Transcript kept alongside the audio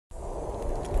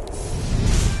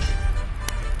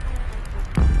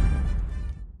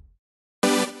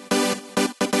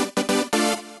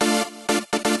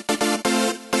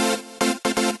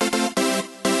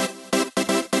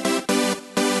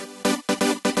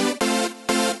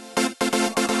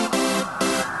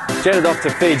jetted off to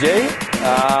Fiji.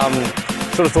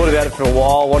 Sort of thought about it for a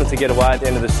while, wanted to get away at the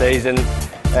end of the season,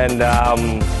 and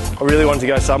I really wanted to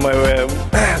go somewhere where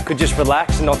I could just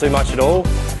relax and not do much at all.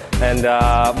 And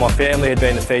my family had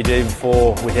been to Fiji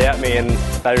before without me, and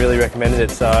they really recommended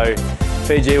it. So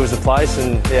Fiji was the place,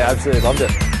 and yeah, absolutely loved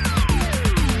it.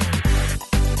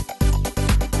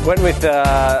 Went with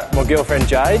my girlfriend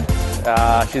Jade.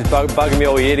 She's bugging me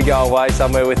all year to go away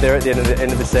somewhere with her at the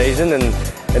end of the season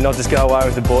and not just go away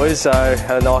with the boys, so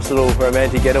had a nice little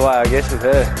romantic getaway, I guess, with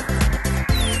her.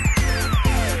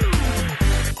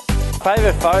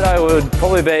 Favourite photo would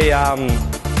probably be,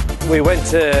 we went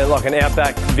to like an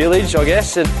outback village, I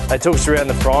guess, and they took us around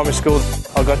the primary school.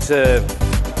 I got to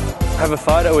have a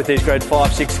photo with these grade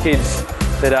 5, 6 kids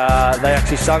that they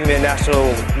actually sung their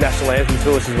national anthem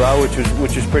to us as well,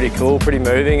 which was pretty cool, pretty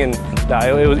moving, and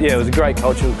it was a great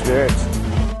cultural experience.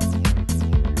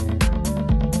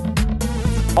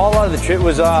 The highlight of the trip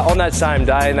was on that same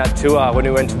day in that tour when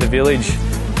we went to the village.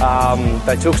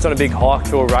 They took us on a big hike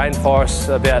through a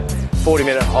rainforest, about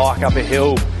 40-minute hike up a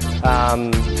hill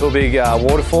to a big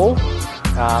waterfall,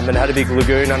 and had a big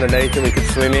lagoon underneath that we could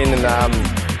swim in,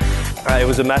 and it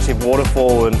was a massive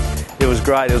waterfall, and it was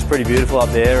great. It was pretty beautiful up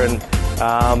there, and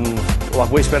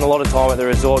like we spent a lot of time at the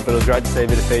resort, but it was great to see a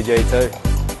bit of Fiji too.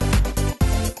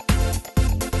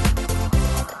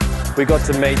 We got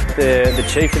to meet the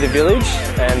chief of the village,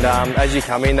 and as you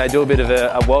come in, they do a bit of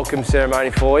a welcome ceremony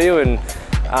for you, and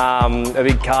a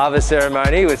big carver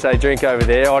ceremony, which they drink over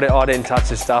there. I didn't touch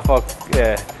the stuff. I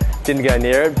didn't go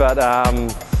near it, but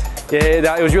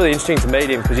yeah, it was really interesting to meet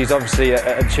him because he's obviously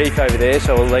a chief over there,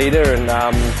 so a leader, and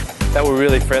they were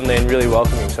really friendly and really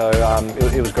welcoming, so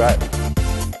it was great.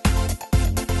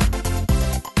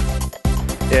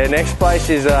 Yeah, next place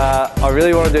is, I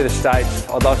really want to do the States.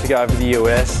 I'd like to go over to the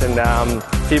US, and a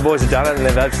few boys have done it and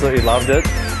they've absolutely loved it.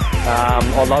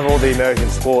 I love all the American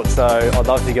sports, so I'd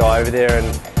love to go over there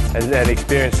and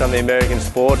experience some of the American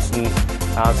sports and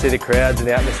see the crowds and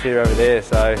the atmosphere over there,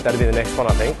 so that'll be the next one,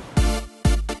 I think.